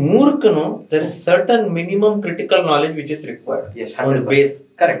ಈ ಮೂರಕ್ಕೂ there is certain minimum critical knowledge which is required. Yes, 100%. Base.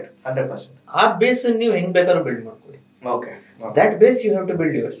 Correct. 100%. ಆ ಬೇಸ್ ನೀವು ಹೆಂಗ್ ಬೇಕಾದ್ರೂ ಬಿಲ್ಡ್ ಮಾಡ್ಕೊಳ್ಳಿ. Okay. That base you have to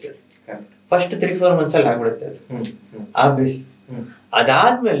build yourself. Correct. First 3-4 months ಅಲ್ಲಿ ಆಗ್ಬಿಡುತ್ತೆ ಅದು. ಆ ಬೇಸ್.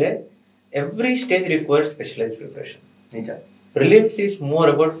 ಅದಾದ್ಮೇಲೆ every stage requires specialized preparation. ನಿಜ. Prelims is more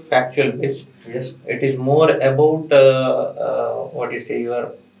about factual based. Yes. It is more about what you say, your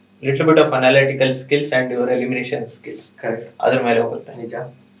little bit of analytical skills and your elimination skills. Correct. ಅದರ ಮೇಲೆ ಹೋಗುತ್ತೆ. ನಿಜ.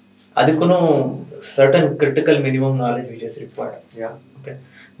 ಅದಕ್ಕೂ certain critical minimum knowledge which is required. Yeah. Okay.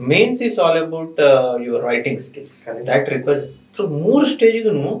 Mains is all about your writing skills. Correct. That requires. So ಮೂರು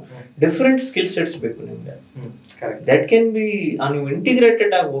ಸ್ಟೇಜ್ಗೂ different skill sets ಬೇಕು ನಿಮ್ಗೆ. Correct. That can be ನೀವು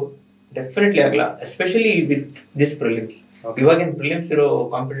integrated ಆಗೋ ಡೆಫಿನೆಟ್ಲಿ ಆಗಲ್ಲ, ಎಸ್ಪೆಷಲಿ ವಿತ್ ದಿಸ್ ಪ್ರಿಲಿಮ್ಸ್. ಇವಾಗಿನ prelims ಇರೋ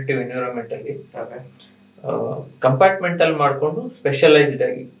competitive environment ಅಲ್ಲಿ compartmental ಮಾಡ್ಕೊಂಡು ಸ್ಪೆಷಲೈಸ್ಡ್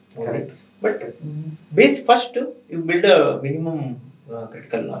ಆಗಿ But first you build a minimum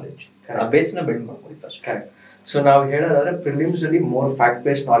critical knowledge. Base na build ಮಾಡ್ಕೊಳ್ಳಿ first. Correct. ಸೊ ನಾವು ಹೇಳೋದಾದ್ರೆ ಪ್ರಿಲಿಮ್ಸ್ ಅಲ್ಲಿ ಮೋರ್ ಫ್ಯಾಕ್ಟ್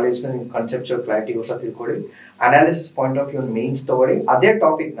ಬೇಸ್ಡ್ ನಾಲೆಜ್ ನ ನಿಮ್ ಕಾನ್ಸೆಪ್ಚುಯಲ್ ಕ್ಲಾರಿಟಿ ಹೊಸ ತಿಳ್ಕೊಳ್ಳಿ, analysis point of view mains ತಗೊಳ್ಳಿ, ಅದೇ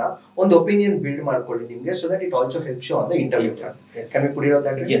ಟಾಪಿಕ್ ನ ಒಂದು ಒಪಿನಿಯನ್ ಬಿಲ್ಡ್ ಮಾಡ್ಕೊಳ್ಳಿ ನಿಮ್ಗೆ, so that it also helps you on the interview. Can we put it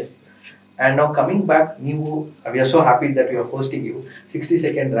that? Yes. And now coming back, we are so happy that we are hosting you.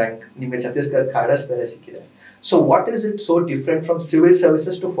 62nd rank, ನಿಮಗೆ ಛತ್ತೀಸ್ಗಢ ಕಾರ್ಡರ್ಸ್ ಬೇರೆ ಸಿಕ್ಕಿದೆ. So what is it so different from civil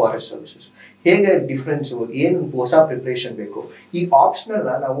services to forest services? ಹೇಗೆ difference, ಏನು ಹೊಸ preparation ಬೇಕು? ಈ optional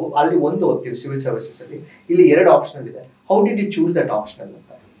ನಾವು ಅಲ್ಲಿ ಒಂದು ಓದ್ತೀವಿ ಸಿವಿಲ್ ಸರ್ವಿಸಸ್ ಅಲ್ಲಿ, ಇಲ್ಲಿ 2 ಆಪ್ಷನಲ್ ಇದೆ. How did you choose that optional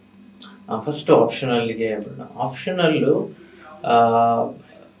ಅಂತ? First ಆಪ್ಷನಲ್ಗೆ optional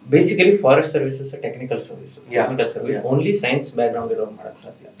basically forest services technical service. Only science back ground ಇರೋರು ಮಾಡಕ್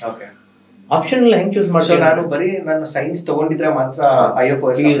ಸಾಧ್ಯ. ಓಕೆ. ಆಪ್ಷನಲ್ ಹೆಂಗ್ ಚೂಸ್ ಮಾಡ್ತೀವಿ? ನಾನು ಬರೀ ನಾನು ಸೈನ್ಸ್ ತಗೊಂಡಿದ್ರೆ ಮಾತ್ರ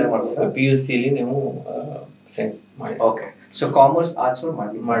IFoS ಅಪ್ಲೈ ಮಾಡಬಹುದು. PUC ಅಲ್ಲಿ ನೀವು ಸೈನ್ಸ್ ಮಾಡಿ. ಓಕೆ. ಸೊ ಕಾಮರ್ಸ್ ಆರ್ಟ್ಸ್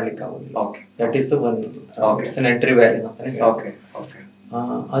ಮಾಡ್ಲಿಕ್ಕೆ ಆಗೋದಿಲ್ಲ. Okay. That is one it's an entry barrier ಅಂತ. ಓಕೆ. ಓಕೆ.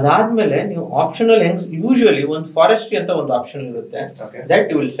 ಅದಾದ್ಮೇಲೆ ನೀವು ಆಪ್ಷನಲ್ ಹೆಂಗ್ ಯೂಶುವಲಿ ಒಂದು ಫಾರೆಸ್ಟ್ರಿ ಅಂತ ಒಂದು ಆಪ್ಷನ್ ಇರುತ್ತೆ, that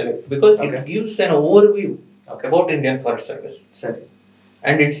you will select because it gives an over view about Indian forest service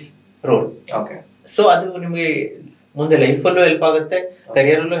and it's roll. Okay. So ಅದು ನಿಮಗೆ ಮುಂದೆ ಲೈಫಲ್ಲೂ ಹೆಲ್ಪ್ ಆಗುತ್ತೆ,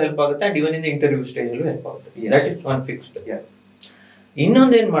 ಕರಿಯರಲ್ಲೂ ಹೆಲ್ಪ್ ಆಗುತ್ತೆ, and even in the interview stage ಅಲ್ಲೂ ಹೆಲ್ಪ್ ಆಗುತ್ತೆ. That is one fixed.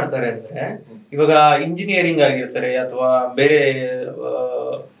 ಇನ್ನೊಂದು ಏನ್ ಮಾಡ್ತಾರೆ ಅಂದ್ರೆ, ಇವಾಗ ಇಂಜಿನಿಯರಿಂಗ್ ಆಗಿರ್ತಾರೆ ಅಥವಾ ಬೇರೆ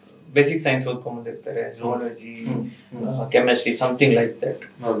ಬೇಸಿಕ್ ಸೈನ್ಸ್ ಓದ್ಕೊಂಡ್ ಬಂದಿರ್ತಾರೆ, ಝೂಲಜಿ, chemistry, something like that.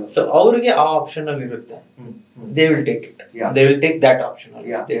 So ಅವ್ರಿಗೆ ಆ ಆಪ್ಷನ್ ಅಲ್ಲಿ ಇರುತ್ತೆ, they will take it, they will take that option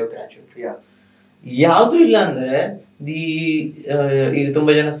ಅಲ್ಲಿ, ದೇ ಹ್ಯಾವ್ ಗ್ರಾಜುಯೇಟ್. ಯಾವ್ದು ಇಲ್ಲ ಅಂದ್ರೆ ಈಗ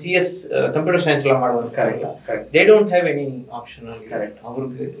ತುಂಬಾ ಜನ CS ಕಂಪ್ಯೂಟರ್ ಸೈನ್ಸ್ ಎಲ್ಲ ಮಾಡುವಂತ, they don't have any optional.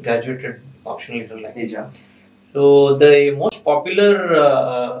 ಅವ್ರಿಗೆ ಗ್ರಾಜುಯೇಟೆಡ್ ಆಪ್ಷನಲ್ ಇರಲ್ಲ. So the most popular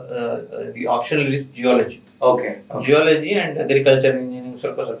the optional is geology. Okay. Geology and agriculture engineering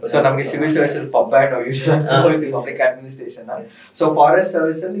ಸ್ವಲ್ಪ. So ನಮಗೆ ಸಿವಿಲ್ ಸರ್ವಿಸ್ ಪಪ್ಪ ನಾವು ಯೂಶುವಲಿ ತಗೊಳ್ತೀವಿ public administration. So forest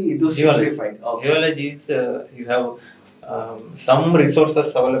service ಅಲ್ಲಿ ಇದು simplified. Geology is you have some resources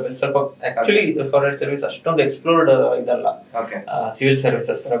available. ಸ್ವಲ್ಪ actually forest service ಅಷ್ಟೊಂದು explored ಇದಲ್ಲ civil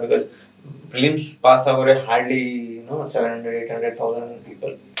services ತರ, because prelims pass ಆಗೋರೆ hardly 700-800,000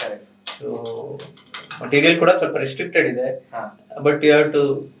 people. Correct. So material ಕೂಡ ಸ್ವಲ್ಪ ರೆಸ್ಟ್ರಿಕ್ಟೆಡ್ ಇದೆ, but you have to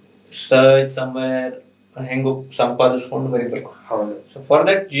search somewhere, ಹೆಂಗು ಸಂಪಾದಿಸ್ಕೊಂಡು ಬರೀಬೇಕು. So for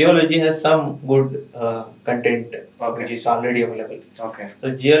that geology has some good content which is already available. So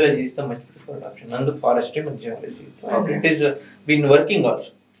geology is the much preferred option. ನಂದು forestry ಮತ್ತು geology, it is been working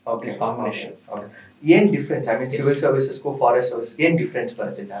also this combination. ಏನ್ difference? I mean civil ಸರ್ವಿಸಸ್ಗೂ forest service ಏನ್ difference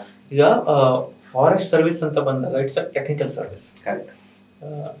ಬರುತ್ತೆ ಜಾಸ್ತಿ? ಈಗ forest service ಅಂತ ಬಂದಾಗ it's a technical service. Correct.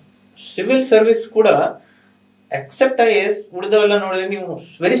 Civil service ಕೂಡ ಎಕ್ಸೆಪ್ಟ್ IAS ಉಳಿದವೆಲ್ಲ ನೋಡಿದ್ರೆ ನೀವು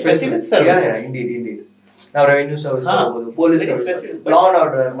ವೆರಿ ಸ್ಪೆಸಿಫಿಕ್ ಸರ್ವಿಸ್. ನಾವು ರೆವೆನ್ಯೂ ಸರ್ವಿಸ್ ತಗೋಬಹುದು, police service, law and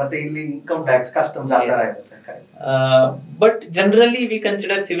order, ಮತ್ತೆ ಇಲ್ಲಿ ಇನ್ಕಮ್ ಟ್ಯಾಕ್ಸ್, ಕಸ್ಟಮ್ಸ್ ಆ ತರ ಇರುತ್ತೆ. But generally we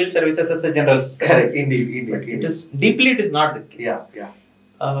consider civil services as a general service. Indeed. It is deeply it is not the case. Yeah.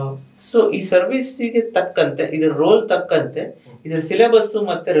 So ಈ ಸರ್ವಿಸ್ಗೆ ತಕ್ಕಂತೆ, ಇದರ ರೋಲ್ ತಕ್ಕಂತೆ ಇದರ ಸಿಲೆಬಸ್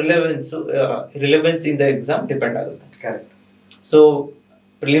ಮತ್ತೆ relevance in the exam depend ಆಗುತ್ತೆ. ಕರೆಕ್ಟ್. ಸೊ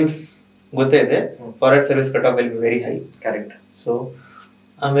ಪ್ರಿಲಿಮ್ಸ್ ಗೊತ್ತೇ ಇದೆ, forest service cut off will be very high. Correct. So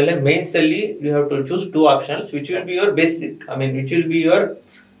ಆಮೇಲೆ ಮೇನ್ಸ್ ಅಲ್ಲಿ you have to choose 2 options which will be your basic, I mean which will be your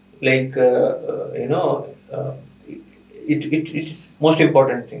like it's most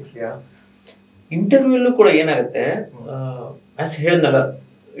important things. Interview ಕೂಡ ಏನಾಗುತ್ತೆ, as ಹೇಳಿದ್ನಲ್ಲ,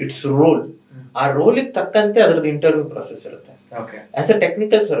 it's roll. ಆ ರೋಲಿಗೆ ತಕ್ಕಂತೆ ಅದರದ್ದು interview process ಇರುತ್ತೆ. As a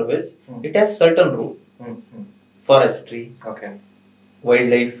technical service it has certain rule, forestry,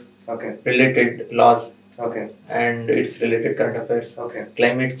 wildlife, related laws, and its related current affairs,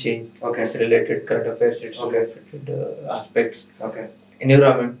 climate change, its related current affairs, its related aspects,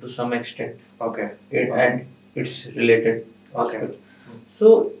 environment to some extent, and its related aspects. So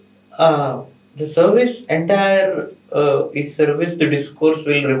the service entire service, the discourse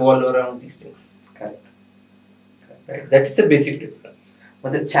will revolve around these things. Correct. Right. That is the basic difference.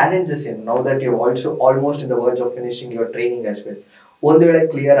 But the challenges in now that you're also almost in the verge of finishing your training as well, ಒಂದು ವೇಳೆ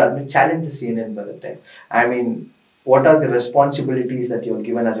clear ಆದ್ಮೇಲೆ challenges ಏನೇನು ಬರುತ್ತೆ? I mean what are the responsibilities that you are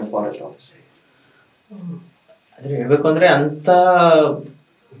given as a forest officer? ಅದ್ರ ಹೇಳ್ಬೇಕು ಅಂದ್ರೆ ಅಂತ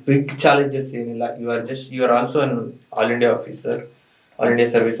big challenges ಏನಿಲ್ಲ. You are also an all India officer, all India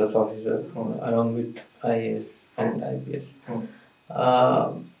services officer along with IAS and IPS.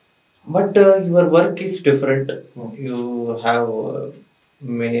 But your work is different. You have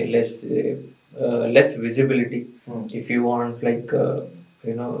less visibility. If you want like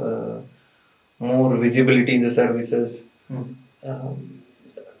more visibility in the services,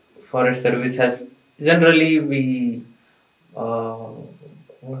 forest service has generally we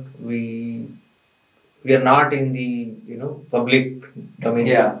what we are not in the public domain.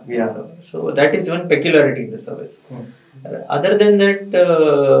 So that is one peculiarity in the service. Other than that,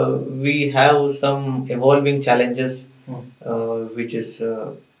 we have some evolving challenges which is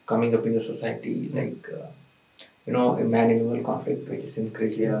coming up in the society, like a man-animal conflict which is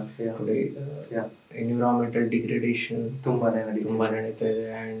increasing today. Environmental degradation tumbaನೇ ನಡೀತಾ ಇದೆ,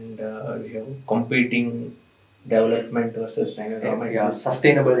 and we have competing development versus environment,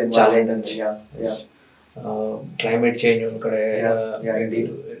 sustainable challenge. Climate change on kade, indeed.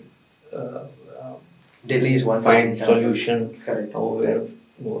 Delhi is one find solution. How we are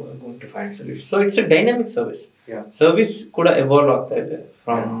going to find solution. So it's a dynamic service. Service kuda evolve aagta ide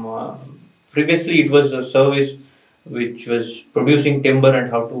from previously it was a service which was producing timber and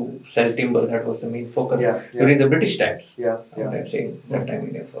how to sell timber. That was the main focus during the British times. That saying that time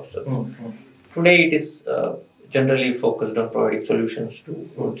in IFoS. Today it is generally focused on providing solutions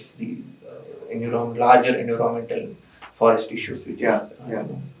towards the larger environmental forest issues which is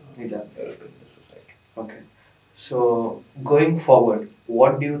developing in the society. Okay. So going forward,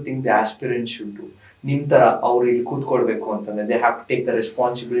 what do you think the aspirants should do? ನಿಮ್ಮ ಥರ ಅವ್ರು ಇಲ್ಲಿ ಕೂತ್ಕೊಳ್ಬೇಕು ಅಂತಂದ್ರೆ they have to take the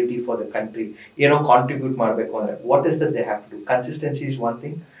responsibility for the country, ಏನೋ contribute ಮಾಡಬೇಕು ಅಂದರೆ what is that they have to do? Consistency is one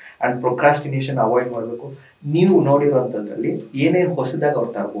thing and procrastination avoid ಮಾಡಬೇಕು. ನೀವು ನೋಡಿರೋಂಥದ್ರಲ್ಲಿ ಏನೇನು ಹೊಸದಾಗಿ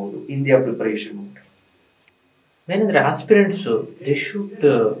ಅವ್ರು ತರ್ಬೋದು ಇನ್ ದಿಯರ್ ಪ್ರಿಪರೇಷನ್? ಏನಂದರೆ aspirants they should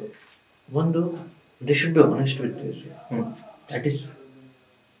be honest with this. That is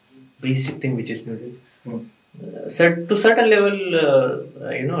basic thing which is needed. To certain level,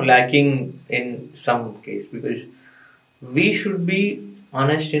 lacking in some case, because we should be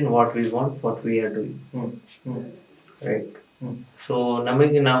honest in what we want, what we are doing. Right? So,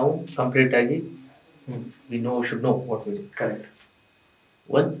 namage now complete agi, we should know what we do. Correct.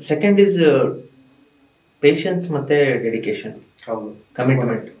 One second is patience matte dedication.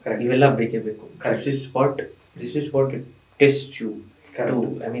 Commitment. Ivella beke beku. This is what it tests you. Correct. To,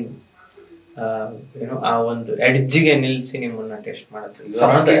 I mean, ಆ ಒಂದು ಎಡ್ಜಿಗೆ ನಿಲ್ಲಿಸಿ ನಿಮ್ಮನ್ನ test ಮಾಡುತ್ತೆ.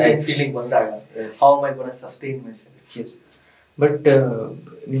 Feeling ಬಂದಾಗ how am I gonna sustain my self. S, but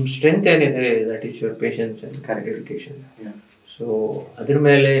ನಿಮ್ಮ strength ಏನಿದೆ that is your patience and dedication. So ಅದ್ರ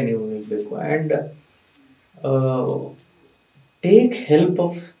ಮೇಲೆ ನೀವು ನಿಲ್ಬೇಕು and take help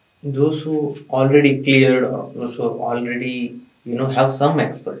of those who already cleared or those who already have some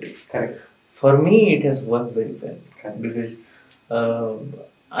expertise. Correct. For me it has worked very well. Correct. Because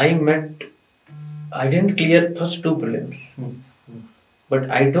I didn't clear first 2 prelims, but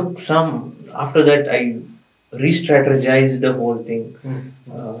I took some. After that, I re-strategized the whole thing.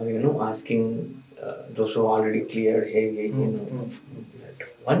 Asking those who already cleared, hey,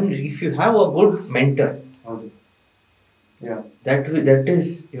 one. If you have a good mentor, that is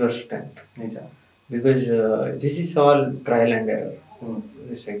your strength. Because this is all trial and error.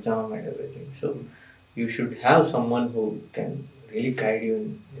 This exam and everything. So you should have someone who can really guide you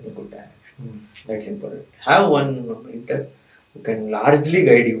in a good direction. That's important. Have one mentor who can largely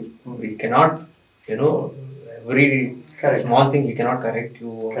guide you. He cannot, every small thing he cannot correct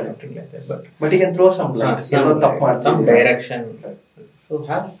you or something like that. But he can throw some light, some direction. So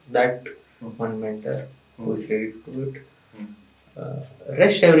have that one mentor who is ready to do it.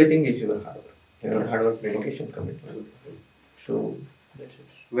 Rest everything is your hard work. Your hard work, dedication, commitment. So that's it.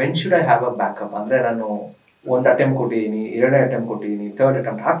 When should I have a backup? ಅಂದ್ರೆ ನಾನು ಒಂದು attempt ಕೊಟ್ಟಿದ್ದೀನಿ, 2 attempt ಕೊಟ್ಟಿದ್ದೀನಿ, 3rd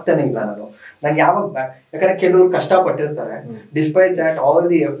attempt ಆಗ್ತಾನೆ ಇಲ್ಲ ನಂಗೆ ಯಾವಾಗ back? ಯಾಕಂದ್ರೆ ಕೆಲವರು ಕಷ್ಟಪಟ್ಟಿರ್ತಾರೆ. Despite that all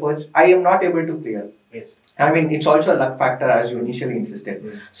the efforts I am not able to clear. I mean it's also luck factor as you initially insisted.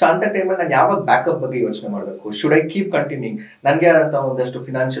 So ಅಂತ ಟೈಮಲ್ಲಿ ನಾನು ಯಾವಾಗ ಬ್ಯಾಕಪ್ ಬಗ್ಗೆ ಯೋಚನೆ ಮಾಡಬೇಕು? Should I keep continuing? ನನಗೆ ಆದಂಥ ಒಂದಷ್ಟು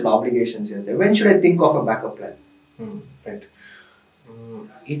ಫಿನಾನ್ಷಿಯಲ್ ಆಬ್ಲಿಗೇಷನ್ಸ್ ಇರುತ್ತೆ. When should I think of a backup plan? Right.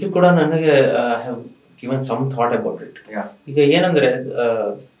 ಇದು ಕೂಡ ನನಗೆ have given some thought about it. ಈಗ ಏನಂದ್ರೆ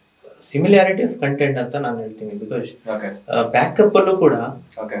ಸಿಮಿಲಾರಿಟಿ ಆಫ್ ಕಂಟೆಂಟ್ ಅಂತ ನಾನು ಹೇಳ್ತೀನಿ. ಬಿಕಾಸ್ ಬ್ಯಾಕಪ್ ಅಲ್ಲೂ ಕೂಡ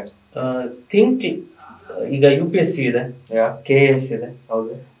ಥಿಂಕ್, ಈಗ UPSC ಇದೆ, KS ಇದೆ,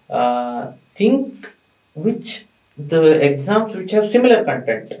 think which the exams which have similar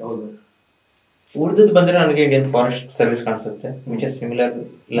content. ಉಳಿದದ್ದು ಬಂದ್ರೆ ನನಗೆ ಇಂಡಿಯನ್ ಫಾರೆಸ್ಟ್ ಸರ್ವಿಸ್ ಕಾಣಿಸುತ್ತೆ which has similar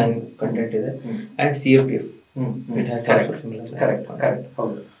line content ಇದೆ, and CAPF it has also similar.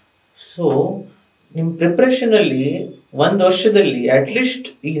 So ನಿಮ್ಮ ಪ್ರಿಪ್ರೇಷನ್ ಅಲ್ಲಿ 1 ವರ್ಷದಲ್ಲಿ ಅಟ್ಲೀಸ್ಟ್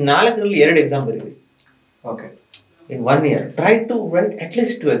ಈ 4ರಲ್ಲಿ 2 ಎಕ್ಸಾಮ್ ಬರೀರಿ. Okay. In 1 year try to right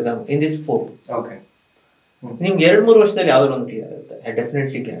at least 2 exam in this 4. Okay. ನಿಮ್ಗೆ 2-3 ವರ್ಷದಲ್ಲಿ ಯಾವ್ದಾದ್ರು ಒಂದು ಕ್ಲಿಯರ್ ಆಗುತ್ತೆ, ಐ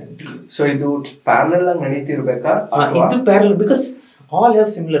ಡೆಫಿನೆಟ್ಲಿ ಗ್ಯಾರಂಟಿ. ಸೊ ಇದು ಪ್ಯಾರಲಲ್ ಆಗಿ ನಡೀತಿರ್ಬೇಕಾ? ಇದು parallel, because all have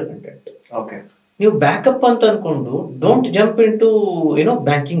similar content. Okay. ನೀವು ಬ್ಯಾಕಪ್ ಅಂತ ಅನ್ಕೊಂಡು don't jump in to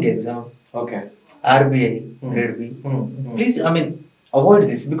banking exam, okay, RBI, grade B. Please, I mean avoid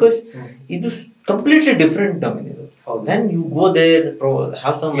this because it is completely different domain. Then you go there,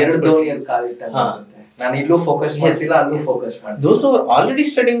 have some focus. Those who are already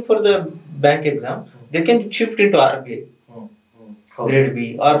studying for the bank exam, they can shift into RBI, grade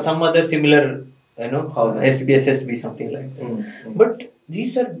B, or some other similar, SBS, SB, something like that. But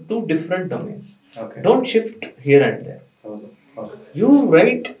these are two different domains. Don't shift here and there. You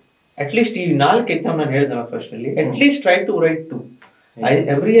write at least you naal exam firstly. At least try to write 2.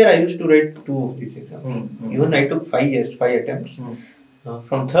 Every year I used to write 2 of these exams. Even I took 5 attempts.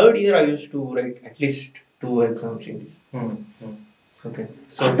 From 3rd year I used to write at least 2 exams in this. Okay.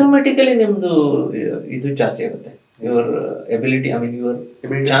 So automatically idu jaasti agutte. Your ability, your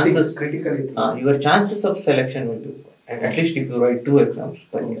chances, your chances of selection will be, and at least if you write 2 exams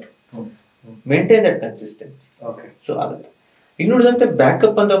per year, maintain that consistency. So agutte. Innodante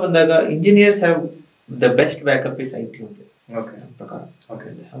backup anta bandaga engineers have the best backup is IT only.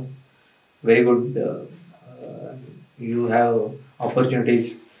 They have very good. You have opportunities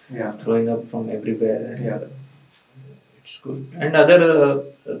throwing up from everywhere. It's good, and other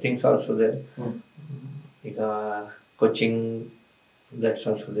things also there. Coaching, that's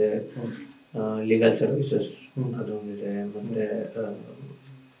also there. Legal services, you can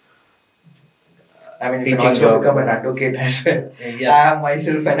also become an advocate as well. I am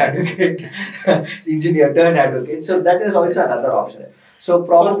myself an advocate, engineer turned advocate. So that is also another option. So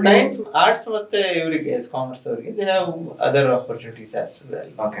probably for science, arts, commerce, they have other opportunities as well.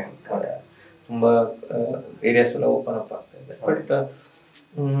 Areas open up. But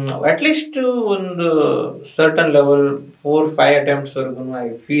at least on the certain level, 4-5 attempts I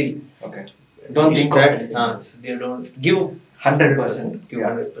feel. Don't think they don't give 100%. Give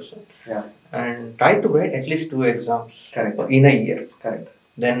 100%. And try to write at least 2 exams in a year.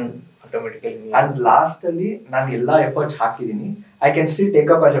 Then automatically. And lastly, ನಾನು ಎಲ್ಲ efforts ಹಾಕಿದ್ದೀನಿ. I can still take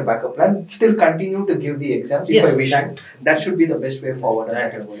up as a backup plan, still continue to give the exams if I wish to. That should be the best way forward.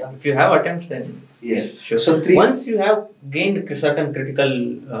 If you have attempts, then yes, sure. So once you have gained certain critical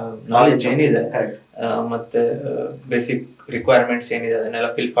knowledge, ಮತ್ತೆ basic requirements ಏನಿದೆ ಅದನ್ನೆಲ್ಲ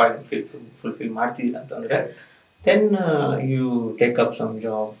fulfill ಮಾಡ್ತಿದ್ದೀರಾ ಅಂತಂದ್ರೆ, then you take up some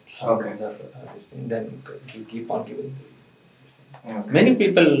jobs. Then you keep on giving. Many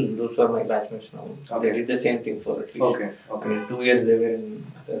people, those who are my batchmates now, they did the same thing for at least 2 years they were in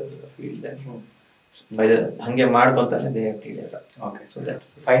other field. Then by the hange ಮಾಡ್ಕೊಂತಾನೆ they have cleared up. So that's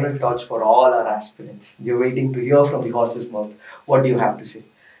final thoughts for all our aspirants. You're waiting to hear from the horse's mouth. What do you have to say?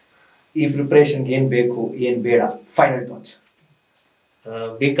 ಈ preparation ಏನು ಬೇಕು ಏನು ಬೇಡ, final thoughts.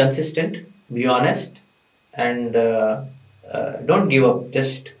 Be consistent, be honest, and don't give up.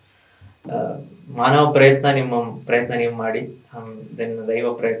 Just ಮಾನವ ಪ್ರಯತ್ನ ನಿಮ್ಮ ಪ್ರಯತ್ನ ನೀವು ಮಾಡಿ, ದೆನ್ ದೈವ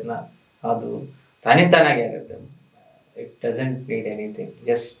ಪ್ರಯತ್ನ ಅದು ತಾನಾಗೆ ಆಗುತ್ತೆ. It doesn't need anything.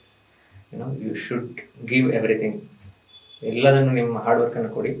 Just you should give everything. ಎಲ್ಲದನ್ನು ನಿಮ್ಮ ಹಾರ್ಡ್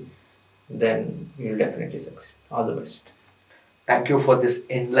ವರ್ಕನ್ನು ಕೊಡಿ, then you will definitely succeed. All the best. Thank you for this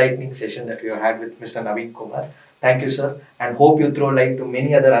enlightening session that we have had with Mr. Naveen Kumar. Thank you, sir, and hope you throw light to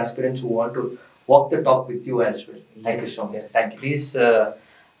many other aspirants who want to walk the talk with you as well. Thank you so much. Thank you. Please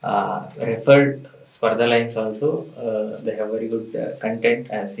referred Spardha Lines also. They have very good content.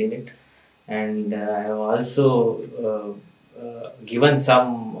 I have seen it, and I have also given some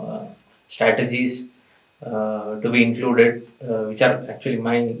strategies to be included, which are actually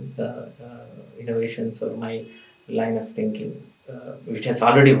my innovations or my line of thinking, which has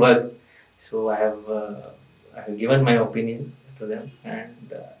already worked. So I have given my opinion to them, and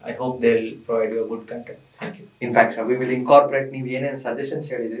I hope they'll provide you a good content. Thank you. In fact, we will incorporate suggestions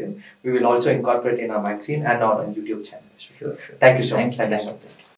we will also incorporate in our magazine and our YouTube channel. Sure. Thank you so much.